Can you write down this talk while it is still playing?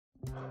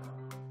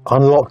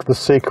Unlock the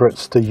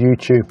secrets to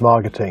YouTube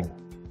marketing.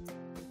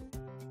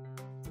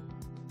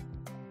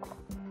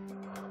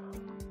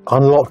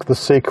 Unlock the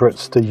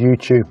secrets to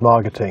YouTube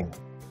marketing.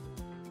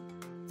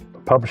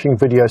 Publishing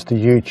videos to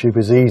YouTube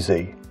is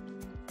easy,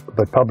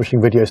 but publishing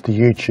videos to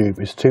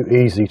YouTube is too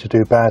easy to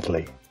do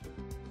badly.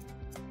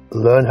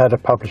 Learn how to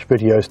publish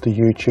videos to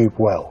YouTube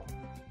well.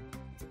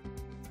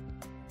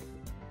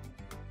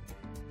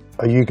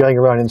 Are you going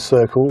around in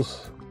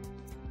circles?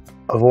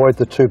 Avoid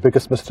the two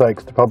biggest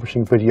mistakes to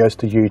publishing videos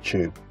to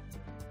YouTube.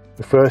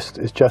 The first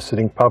is just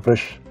hitting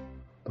publish,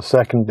 the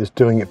second is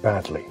doing it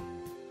badly.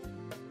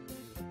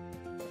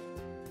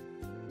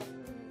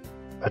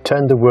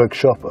 Attend a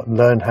workshop and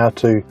learn how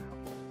to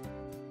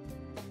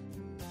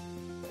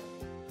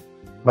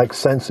make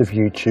sense of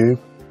YouTube,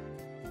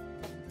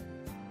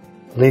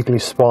 legally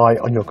spy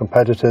on your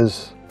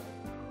competitors,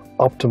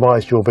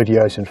 optimize your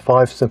videos in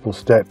 5 simple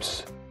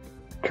steps,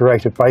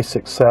 create a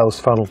basic sales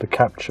funnel to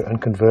capture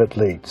and convert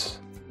leads.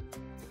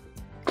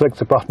 Click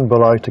the button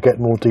below to get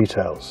more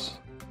details.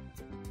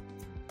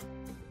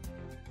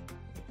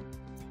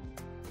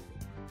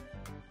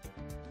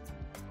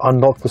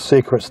 Unlock the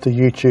secrets to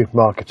YouTube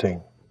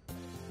marketing.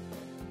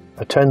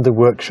 Attend the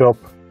workshop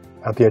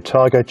at the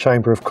Otago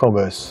Chamber of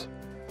Commerce,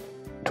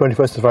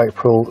 21st of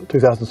April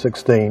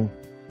 2016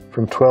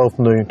 from 12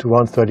 noon to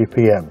 1:30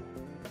 p.m.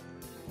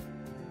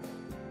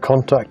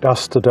 Contact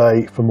us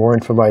today for more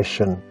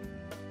information.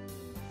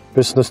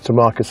 Business to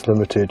Markets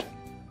Limited,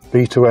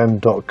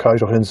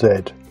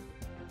 b2m.co.nz,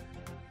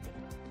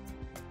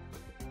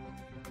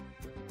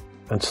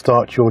 and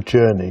start your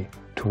journey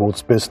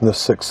towards business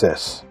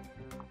success.